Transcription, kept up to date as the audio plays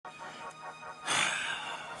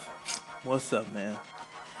What's up, man?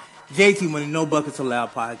 JT Money, No Buckets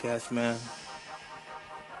Allowed podcast, man.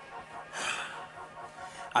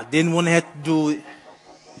 I didn't want to have to do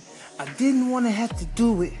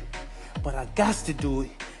it. But I got to do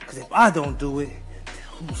it. Because if I don't do it, then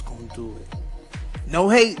who's going to do it? No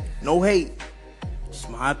hate. It's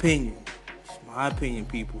my opinion.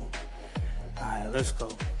 People. Alright, let's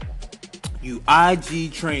go. You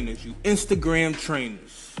IG trainers, you Instagram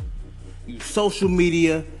trainers, you social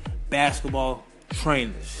media basketball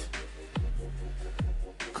trainers.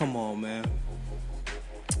 Come on, man.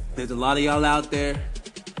 There's a lot of y'all out there.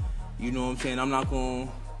 You know what I'm saying? I'm not going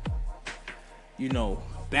to,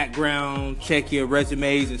 background check your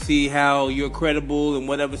resumes and see how you're credible in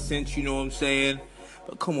whatever sense, you know what I'm saying?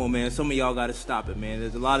 But come on, man. Some of y'all got to stop it, man.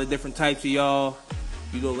 There's a lot of different types of y'all.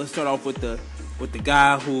 Let's start off with the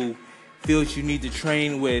guy who feels you need to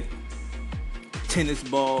train with tennis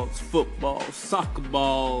balls, footballs, soccer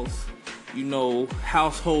balls,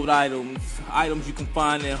 household items you can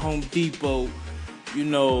find at Home Depot,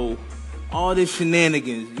 all this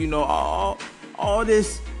shenanigans, all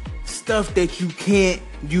this stuff that you can't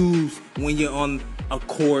use when you're on a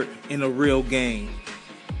court in a real game.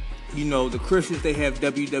 The Christians, they have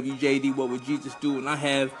WWJD, what would Jesus do? And I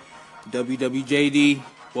have WWJD,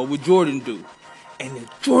 what would Jordan do? And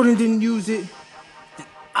if Jordan didn't use it, then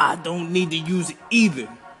I don't need to use it either.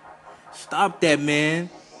 Stop that,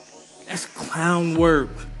 man. That's clown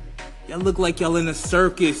work. Y'all look like y'all in a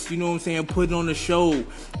circus, putting on a show.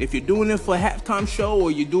 If you're doing it for a halftime show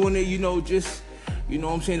or you're doing it, just,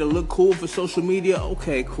 to look cool for social media,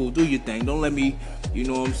 okay, cool, do your thing. Don't let me,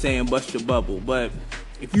 bust your bubble. But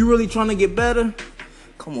if you're really trying to get better,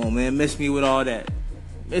 come on, man, miss me with all that.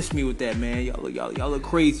 Miss me with that, man. Y'all look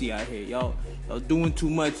crazy out here. Y'all doing too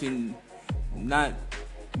much and not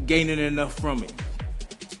gaining enough from it.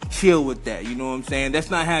 Chill with that, you know what I'm saying? That's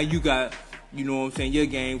not how you got, your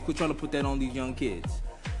game. Quit trying to put that on these young kids.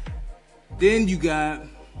 Then you got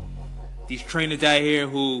these trainers out here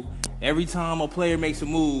who, every time a player makes a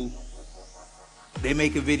move, they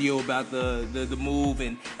make a video about the move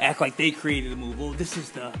and act like they created the move. Oh, this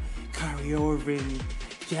is the Kyrie Irving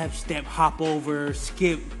jab, step, hop over,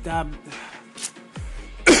 skip, dab.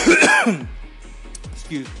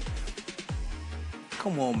 Excuse me.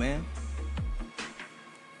 Come on, man.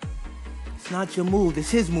 It's not your move. It's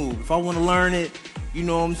his move. If I want to learn it,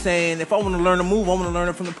 If I want to learn a move, I want to learn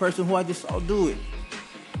it from the person who I just saw do it.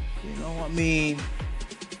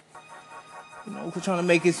 We're trying to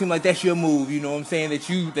make it seem like that's your move,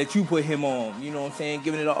 that you put him on,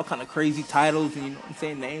 giving it all kind of crazy titles and,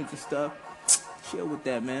 names and stuff. Chill with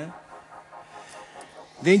that, man.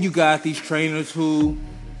 Then you got these trainers who,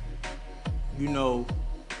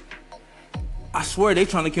 I swear they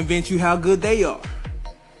trying to convince you how good they are.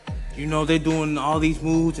 They're doing all these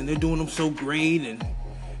moves and they're doing them so great, and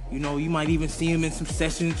you might even see them in some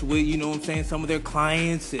sessions with, some of their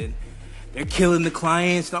clients, and they're killing the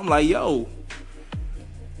clients. And I'm like, yo,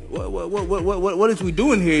 what is we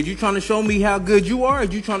doing here? Are you trying to show me how good you are? Are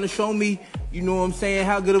you trying to show me,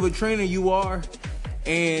 how good of a trainer you are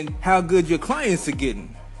and how good your clients are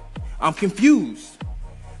getting? I'm confused.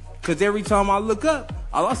 Because every time I look up,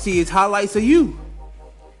 all I see is highlights of you.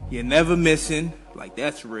 You're never missing. Like,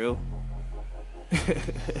 that's real.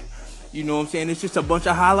 It's just a bunch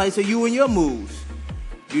of highlights of you and your moves.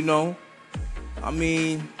 If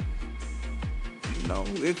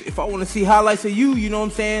I want to see highlights of you,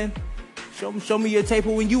 show me your tape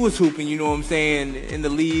of when you was hooping, in the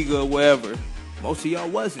league or wherever. Most of y'all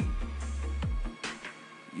wasn't.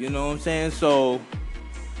 So,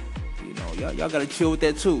 y'all gotta chill with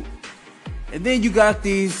that too. And then you got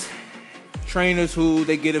these trainers who,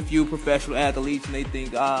 they get a few professional athletes and they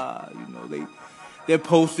think, they're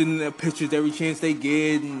posting their pictures every chance they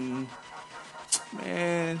get, and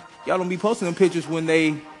man, y'all don't be posting them pictures when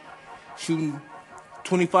they shooting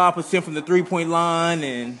 25% from the three-point line,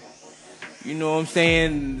 and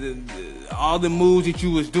all the moves that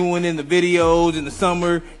you was doing in the videos in the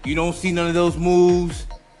summer, you don't see none of those moves.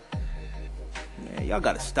 Man, y'all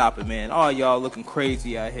gotta stop it, man. All y'all looking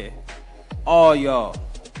crazy out here. All y'all.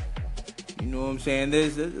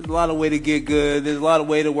 There's a lot of way to get good. There's a lot of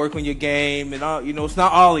way to work on your game, and all, it's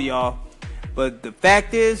not all of y'all. But the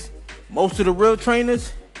fact is, most of the real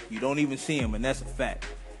trainers, you don't even see them, and that's a fact.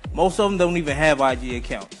 Most of them don't even have IG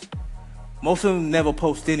accounts. Most of them never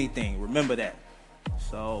post anything. Remember that.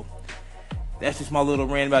 So that's just my little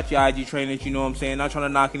rant about your IG trainers. Not trying to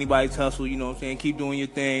knock anybody's hustle. Keep doing your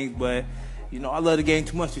thing, but I love the game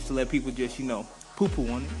too much just to let people just poo-poo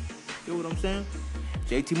on it. Feel what I'm saying?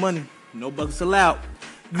 JT Money. No buckets allowed.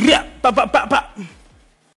 Yeah, pop, pop, pop, pop.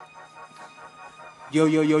 Yo,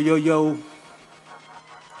 yo, yo, yo, yo.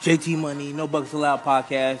 JT Money, No Buckets Allowed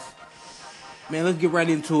podcast. Man, let's get right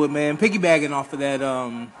into it, man. Piggybacking off of that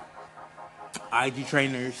IG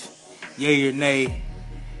trainers, yay or nay,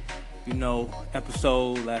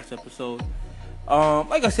 last episode.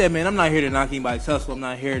 Like I said, man, I'm not here to knock anybody's hustle. I'm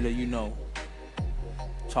not here to,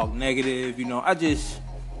 talk negative. I just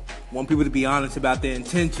want people to be honest about their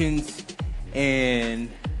intentions and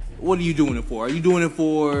what are you doing it for? Are you doing it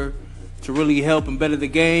for to really help and better the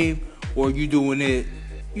game, or are you doing it,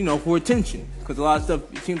 for attention? Because a lot of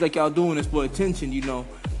stuff, it seems like y'all doing this for attention.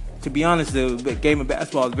 To be honest, the game of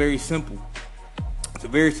basketball is very simple. It's a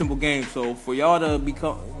very simple game. So for y'all to be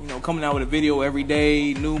coming out with a video every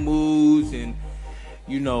day, new moves, and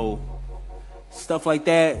stuff like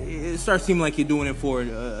that, it starts seeming like you're doing it for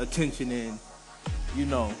attention. And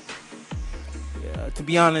to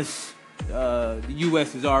be honest, the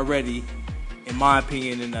U.S. is already, in my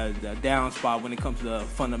opinion, in a down spot when it comes to the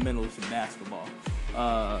fundamentals of basketball.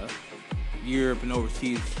 Europe and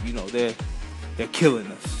overseas, they're killing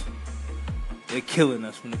us. They're killing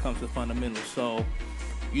us when it comes to fundamentals. So,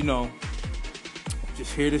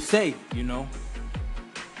 just here to say,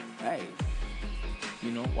 hey,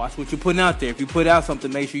 watch what you're putting out there. If you put out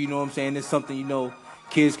something, make sure it's something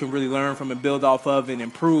kids can really learn from and build off of and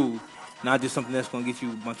improve, not just something that's going to get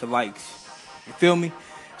you a bunch of likes. You feel me?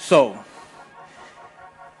 So,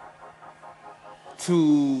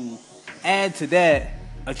 to add to that,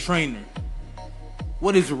 a trainer.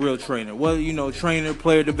 What is a real trainer? Well, trainer,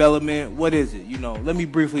 player development, what is it? Let me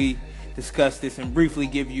briefly discuss this and briefly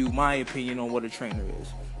give you my opinion on what a trainer is.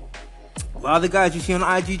 A lot of the guys you see on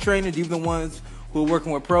IG trainers, even the ones who are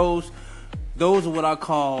working with pros, those are what I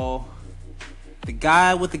call the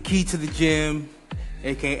guy with the key to the gym,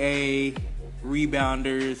 aka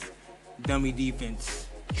rebounders, dummy defense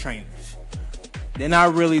trainers. They're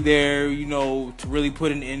not really there, to really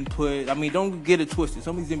put an input. I mean, don't get it twisted.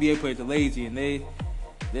 Some of these NBA players are lazy and they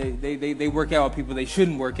work out with people they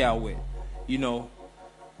shouldn't work out with.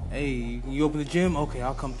 Hey, you open the gym? Okay,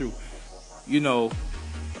 I'll come through.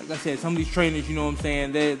 Like I said, some of these trainers,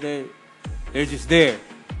 they're just there.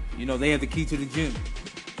 They have the key to the gym.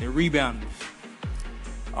 They're rebounders.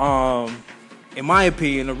 In my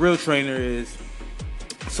opinion, a real trainer is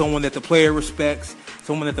someone that the player respects,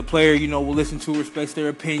 someone that the player, will listen to, respects their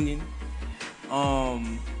opinion.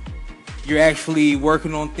 You're actually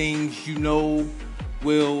working on things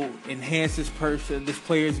will enhance this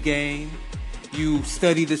player's game. You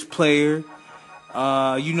study this player.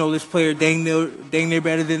 This player dang near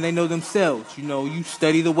better than they know themselves. You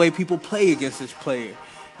study the way people play against this player.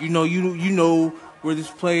 You know where this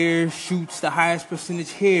player shoots the highest percentage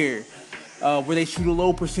here, where they shoot a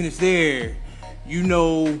low percentage there.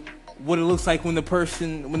 What it looks like when the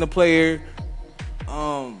player,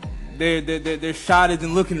 their shot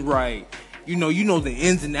isn't looking right. You know the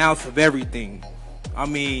ins and outs of everything. I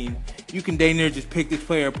mean, you can dang near just pick this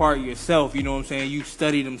player apart yourself. You know what I'm saying? You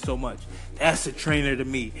study them so much. That's a trainer to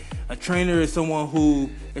me. A trainer is someone who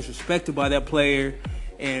is respected by that player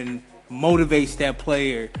and motivates that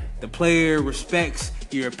player. The player respects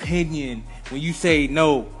your opinion. When you say,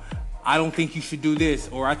 no, I don't think you should do this,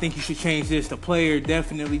 or I think you should change this, the player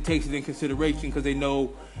definitely takes it in consideration because they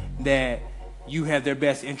know that you have their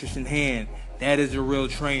best interest in hand. That is a real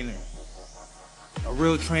trainer. A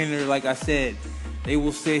real trainer, like I said, they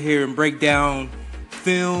will sit here and break down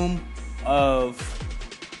film of,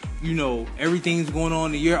 everything's going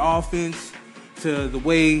on in your offense to the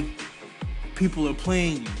way people are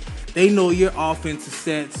playing you. They know your offensive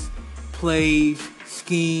sets, plays,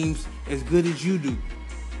 schemes as good as you do.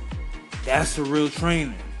 That's a real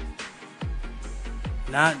trainer.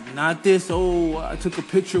 Not this, I took a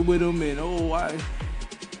picture with him and I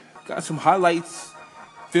got some highlights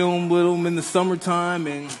film with him in the summertime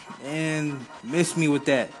and miss me with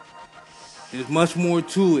that. There's much more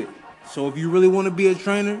to it. So if you really want to be a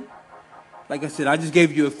trainer, like I said, I just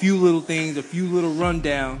gave you a few little things, a few little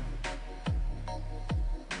rundown.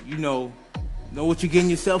 Know what you're getting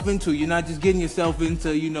yourself into. You're not just getting yourself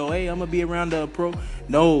into, hey, I'm going to be around a pro.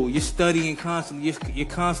 No, you're studying constantly. You're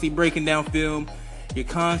constantly breaking down film. You're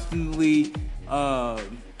constantly, trying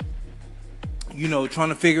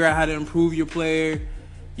to figure out how to improve your player.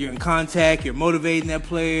 You're in contact. You're motivating that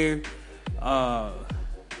player.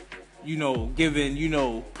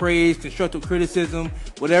 Giving, praise, constructive criticism,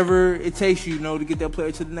 whatever it takes to get that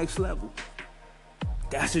player to the next level.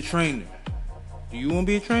 That's a trainer. Do you want to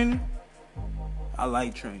be a trainer? I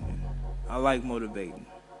like training. I like motivating.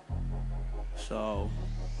 So,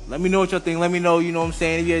 let me know what y'all think. Let me know, what I'm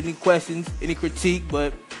saying, if you have any questions, any critique,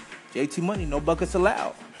 but JT Money, no buckets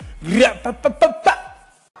allowed.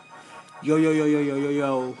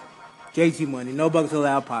 Yo. JT Money, No Bucks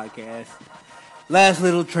Allowed podcast. Last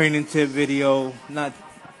little training tip video. Not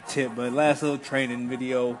tip, but last little training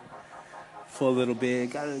video for a little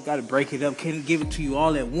bit. Gotta break it up. Can't give it to you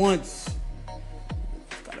all at once.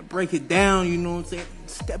 Gotta break it down, you know what I'm saying?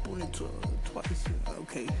 Step on it twice.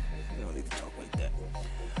 Okay. You don't need to talk like that.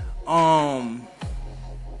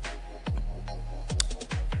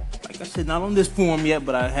 Like I said, not on this forum yet,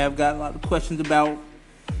 but I have got a lot of questions about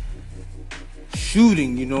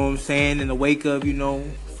shooting, you know what I'm saying, in the wake of,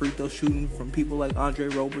 free throw shooting from people like Andre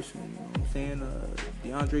Roberson, you know what I'm saying,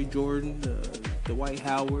 DeAndre Jordan, the Dwight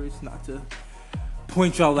Howards, not to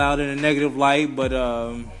point y'all out in a negative light, but,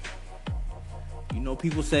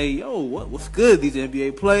 people say, yo, what's good, these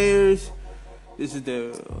NBA players, this is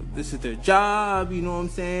their job, you know what I'm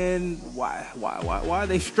saying, why are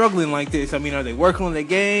they struggling like this? I mean, are they working on their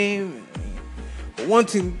game? But one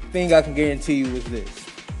thing I can guarantee you is this.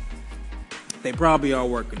 They probably are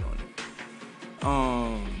working on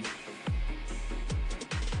it.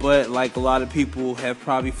 But like a lot of people have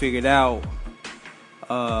probably figured out,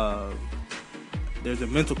 there's a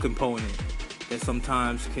mental component that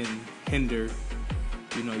sometimes can hinder,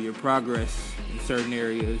 your progress in certain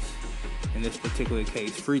areas. In this particular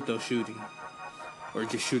case, free throw shooting, or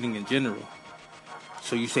just shooting in general.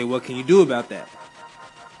 So you say, what can you do about that?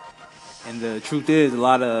 And the truth is, a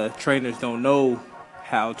lot of trainers don't know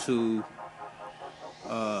how to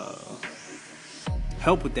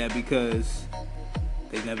help with that because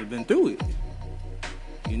they've never been through it.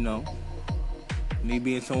 Me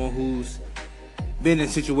being someone who's been in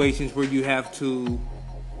situations where you have to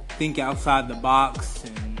think outside the box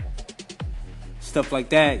and stuff like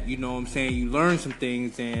that, you know what I'm saying, you learn some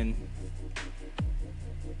things, and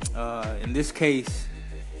in this case,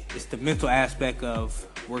 it's the mental aspect of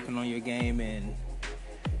working on your game. And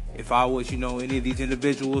if I was, any of these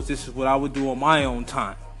individuals, this is what I would do on my own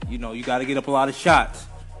time. You got to get up a lot of shots,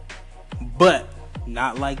 but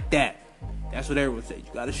not like that. That's what everyone says.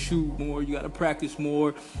 You got to shoot more. You got to practice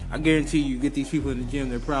more. I guarantee you get these people in the gym,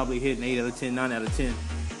 they're probably hitting 8 out of 10, 9 out of 10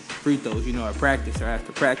 free throws, at practice or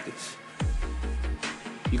after practice.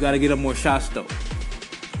 You got to get up more shots, though.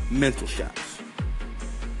 Mental shots.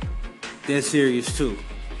 Dead serious, too.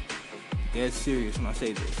 Dead serious when I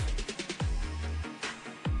say this.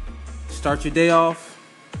 Start your day off.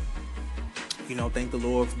 Thank the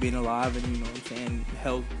Lord for being alive and,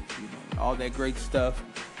 health, all that great stuff.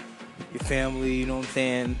 Your family,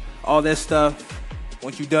 all that stuff.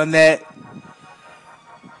 Once you've done that,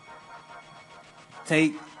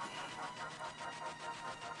 take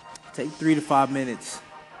 3 to 5 minutes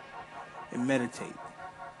and meditate.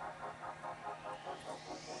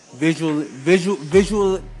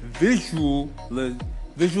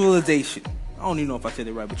 Visualization. I don't even know if I said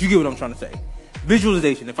it right, but you get what I'm trying to say.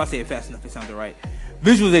 Visualization. If I say it fast enough, it sounded right.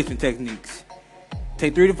 Visualization techniques.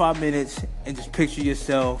 Take 3 to 5 minutes and just picture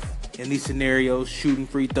yourself in these scenarios, shooting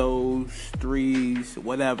free throws, threes,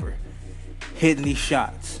 whatever. Hitting these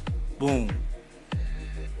shots. Boom.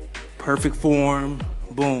 Perfect form.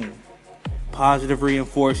 Boom. Positive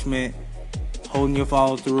reinforcement. Holding your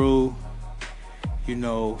follow through.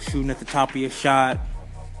 Shooting at the top of your shot.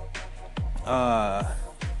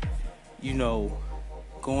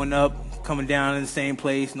 Going up, coming down in the same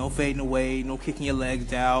place, no fading away, no kicking your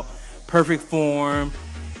legs out, perfect form,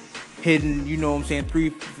 hitting, 3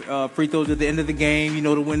 free throws at the end of the game,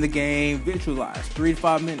 to win the game. Visualize 3 to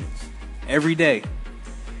 5 minutes every day.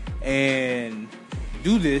 And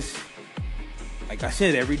do this, like I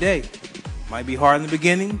said, every day. Might be hard in the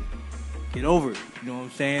beginning. Get over it. You know what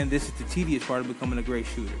I'm saying? This is the tedious part of becoming a great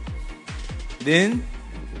shooter. Then,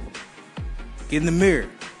 get in the mirror.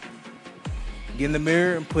 Get in the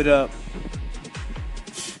mirror and put up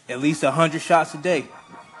at least 100 shots a day.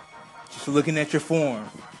 Just looking at your form.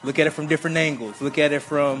 Look at it from different angles. Look at it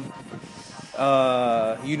from,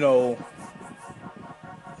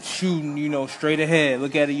 shooting, straight ahead.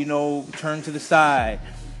 Look at it, turn to the side.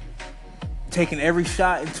 Taking every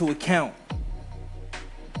shot into account.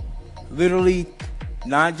 Literally,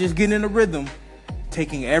 not just getting in a rhythm,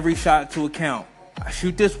 taking every shot into account. I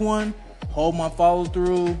shoot this one, hold my follow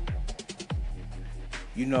through,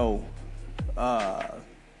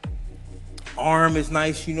 arm is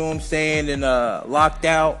nice, you know what I'm saying, and locked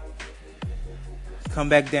out. Come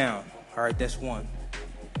back down. All right, that's one.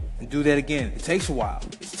 And do that again. It takes a while.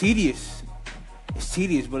 It's tedious.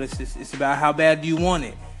 But it's about how bad do you want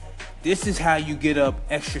it. This is how you get up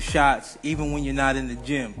extra shots even when you're not in the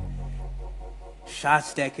gym.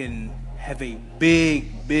 Shots that can have a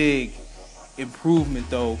big improvement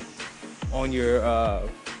though on your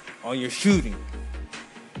shooting.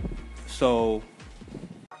 So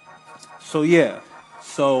So yeah,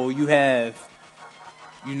 so you have,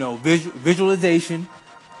 visualization.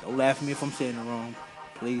 Don't laugh at me if I'm saying it wrong.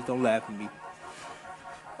 Please don't laugh at me.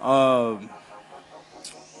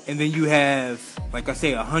 And then you have, like I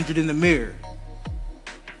say, 100 in the mirror.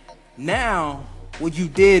 Now, what you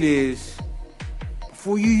did is,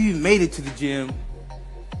 before you even made it to the gym,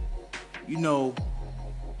 you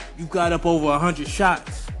got up over 100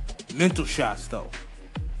 shots. Mental shots, though.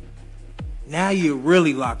 Now you're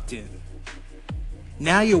really locked in.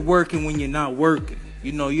 Now you're working when you're not working.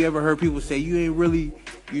 You ever heard people say you ain't really,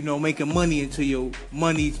 making money until your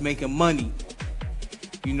money's making money.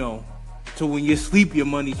 So when you sleep, your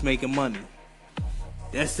money's making money.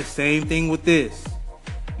 That's the same thing with this.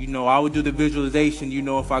 I would do the visualization,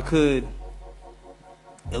 if I could,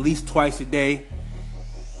 at least twice a day.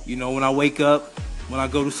 When I wake up, when I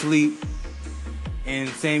go to sleep. And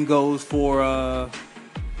same goes for the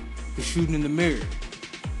shooting in the mirror.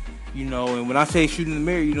 And when I say shooting in the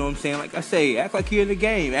mirror, you know what I'm saying? Like I say, act like you're in the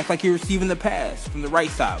game. Act like you're receiving the pass from the right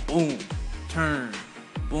side. Boom. Turn.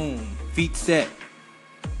 Boom. Feet set.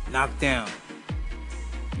 Knock down.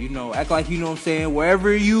 Act like,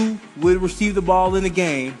 wherever you would receive the ball in the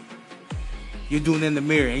game, you're doing it in the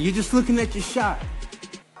mirror. And you're just looking at your shot.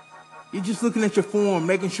 You're just looking at your form,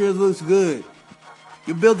 making sure it looks good.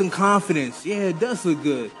 You're building confidence. Yeah, it does look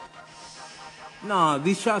good. Nah,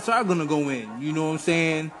 these shots are going to go in. You know what I'm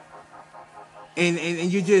saying? And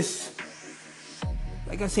you're just,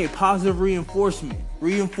 like I say, positive reinforcement.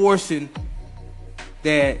 Reinforcing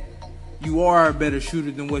that you are a better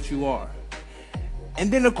shooter than what you are. And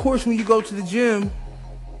then, of course, when you go to the gym,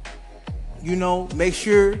 make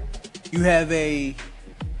sure you have a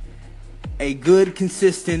good,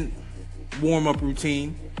 consistent warm-up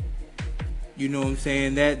routine. You know what I'm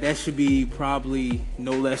saying? That should be probably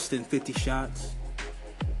no less than 50 shots.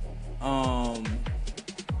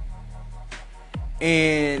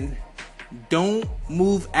 And don't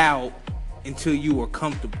move out until you are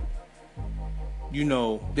comfortable.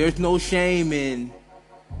 There's no shame in,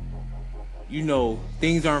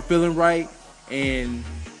 things aren't feeling right, and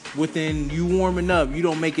within you warming up, you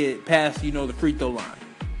don't make it past, the free throw line.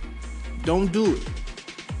 Don't do it,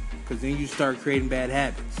 because then you start creating bad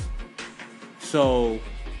habits. So,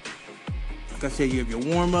 like I said, you have your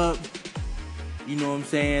warm up. You know what I'm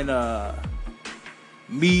saying?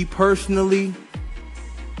 Me personally,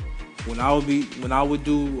 when I would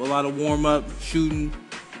do a lot of warm up shooting,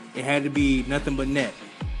 it had to be nothing but net,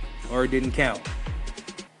 or it didn't count.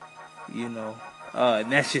 And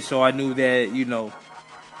that's just so I knew that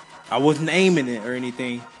I wasn't aiming it or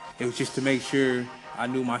anything. It was just to make sure I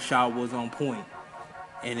knew my shot was on point.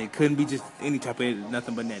 And it couldn't be just any type of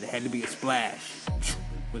nothing but net. It had to be a splash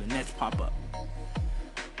where the nets pop up.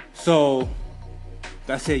 So, like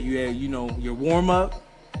I said, you had, your warm-up.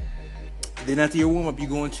 Then after your warm-up, you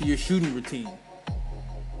go into your shooting routine.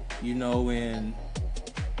 And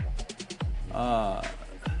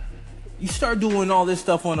you start doing all this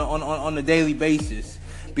stuff on a daily basis.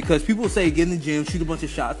 Because people say get in the gym, shoot a bunch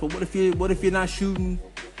of shots. But what if you're not shooting?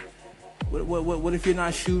 What if you're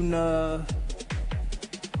not shooting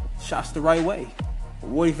shots the right way?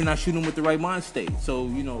 What if you're not shooting with the right mind state? So,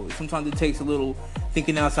 sometimes it takes a little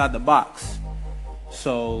thinking outside the box.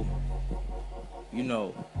 So,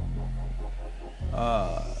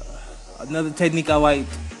 another technique I like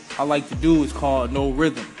to do is called no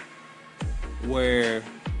rhythm, where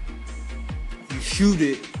you shoot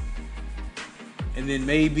it and then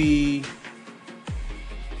maybe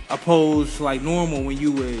oppose like normal when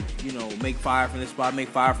you would, make 5 from this spot, make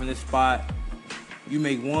 5 from this spot. You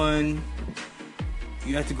make 1,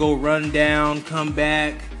 you have to go run down, come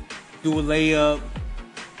back, do a layup,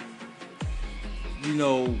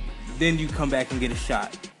 then you come back and get a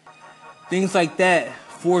shot. Things like that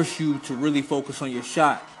force you to really focus on your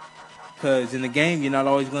shot. Because in the game, you're not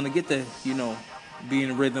always going to get to, be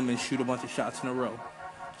in rhythm and shoot a bunch of shots in a row.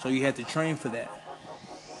 So you have to train for that.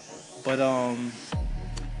 But,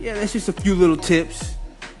 yeah, that's just a few little tips,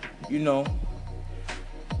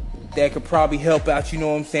 that could probably help out,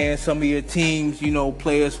 some of your teams,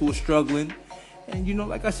 players who are struggling. And,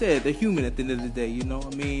 like I said, they're human at the end of the day,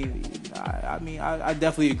 I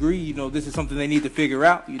definitely agree, this is something they need to figure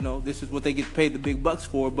out, this is what they get paid the big bucks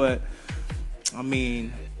for. But,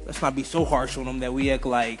 let's not be so harsh on them that we act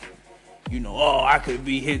like, I could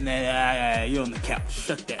be hitting that, you're on the couch.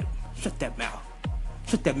 Shut that mouth.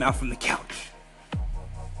 Shut that mouth from the couch.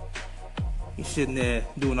 You're sitting there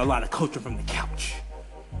doing a lot of coaching from the couch.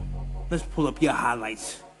 Let's pull up your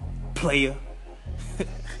highlights, player.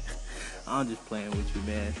 I'm just playing with you,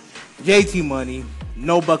 man. JT Money,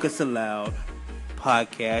 No Buckets Allowed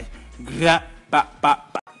podcast.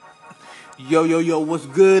 Yo, yo, yo, what's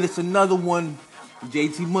good? It's another one.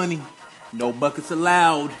 JT Money, No Buckets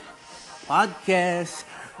Allowed podcast.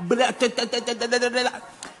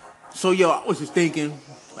 So, yo, I was just thinking,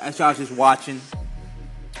 as I was just watching,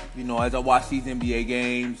 as I watch these NBA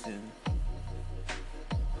games, and I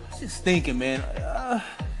was just thinking, man,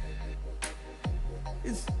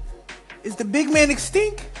 is the big man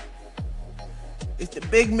extinct? Is the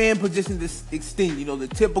big man position extinct? The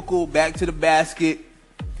typical back to the basket,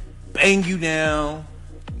 bang you down,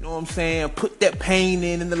 you know what I'm saying? Put that pain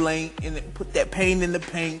in the lane, and put that pain in the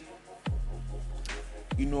paint.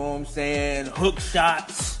 You know what I'm saying? Hook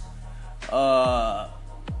shots, player,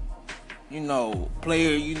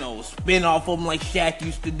 spin off of them like Shaq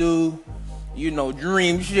used to do.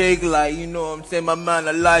 Dream shake, like, my man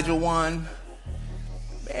Elijah Wan.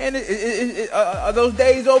 Man, are those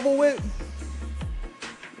days over with?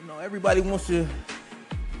 Everybody wants to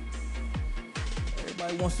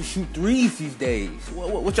shoot threes these days.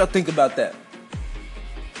 What y'all think about that?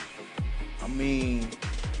 I mean,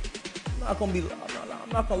 I'm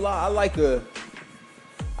not gonna lie.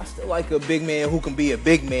 I still like a big man who can be a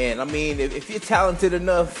big man. I mean, if you're talented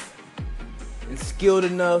enough and skilled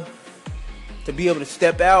enough to be able to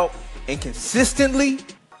step out and consistently,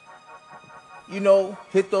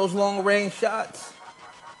 hit those long range shots,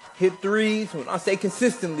 hit threes. When I say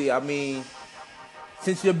consistently, I mean,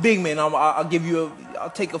 since you're a big man, I'll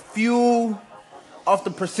take a few off the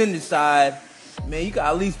percentage side. Man, you got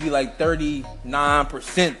at least be like 39%,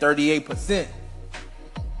 38%.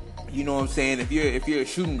 You know what I'm saying? If you're a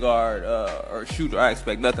shooting guard or a shooter, I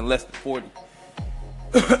expect nothing less than 40.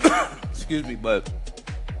 Excuse me, but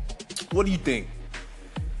what do you think?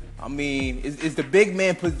 I mean, is the big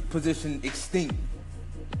man position extinct?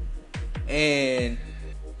 And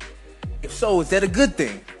if so, is that a good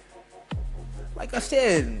thing? Like I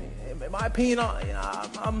said, in my opinion,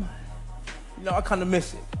 I kind of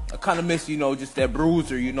miss it. I kind of miss, just that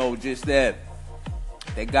bruiser, just that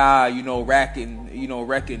guy, wrecking,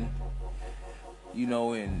 and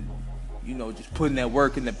just putting that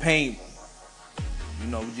work in the paint,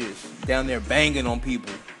 just down there banging on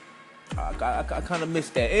people. I kind of miss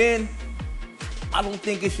that, and I don't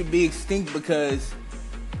think it should be extinct because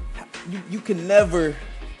you can never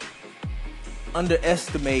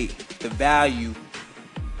underestimate the value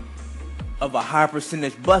of a high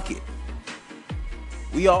percentage bucket.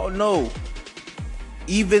 We all know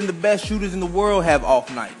even the best shooters in the world have off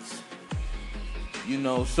nights.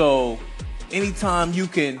 So anytime you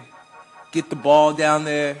can get the ball down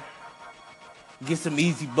there, get some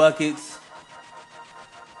easy buckets.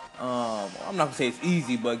 I'm not gonna say it's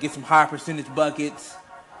easy, but get some high percentage buckets.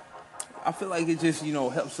 I feel like it just,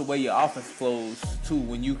 helps the way your offense flows too,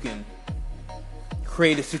 when you can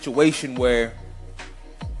create a situation where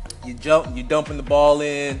you're dumping the ball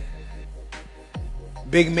in,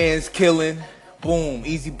 big man's killing, boom,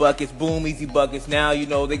 easy buckets, boom, easy buckets. Now,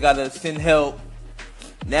 they gotta send help.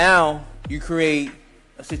 Now you create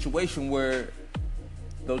a situation where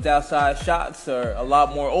those outside shots are a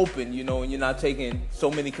lot more open, and you're not taking so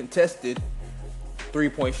many contested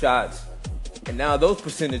 3-point shots. And now those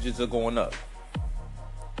percentages are going up.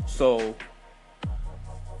 So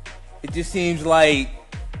it just seems like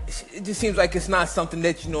it's not something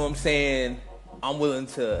that, I'm willing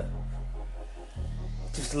to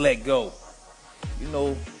just let go.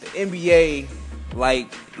 The NBA,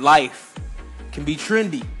 like life, can be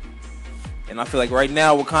trendy. And I feel like right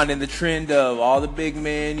now we're kind of in the trend of all the big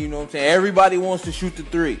men, everybody wants to shoot the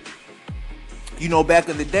three. Back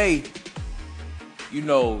in the day, you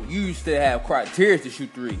used to have criteria to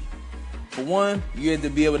shoot three. For one, you had to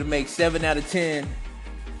be able to make 7 out of 10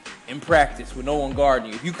 in practice with no one guarding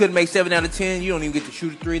you. If you couldn't make 7 out of 10, you don't even get to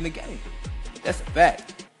shoot a three in the game. That's a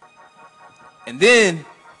fact. And then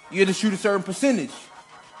you had to shoot a certain percentage.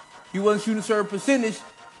 If you wasn't shooting a certain percentage,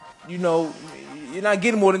 you're not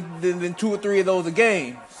getting more than 2 or 3 of those a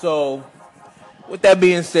game. So, with that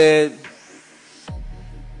being said,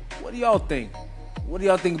 what do y'all think? What do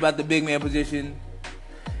y'all think about the big man position?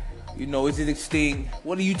 Is it extinct?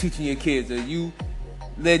 What are you teaching your kids? Are you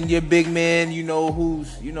letting your big man,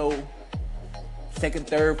 who's, second,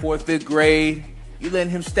 third, fourth, fifth grade, you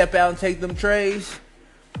letting him step out and take them trays?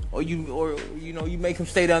 Or you make him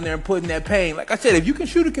stay down there and put in that pain? Like I said, if you can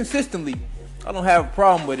shoot it consistently, I don't have a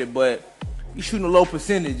problem with it, but you shooting a low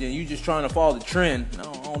percentage and you just trying to follow the trend, I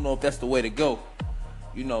don't know if that's the way to go.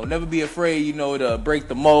 Never be afraid, to break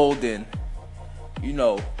the mold and,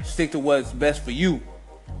 stick to what's best for you.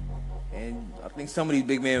 And I think some of these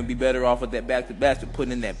big men would be better off with that back-to-basket,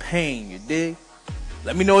 putting in that pain, you dig?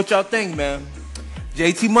 Let me know what y'all think, man.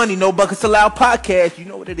 JT Money, No Buckets Allowed podcast. You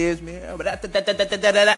know what it is, man.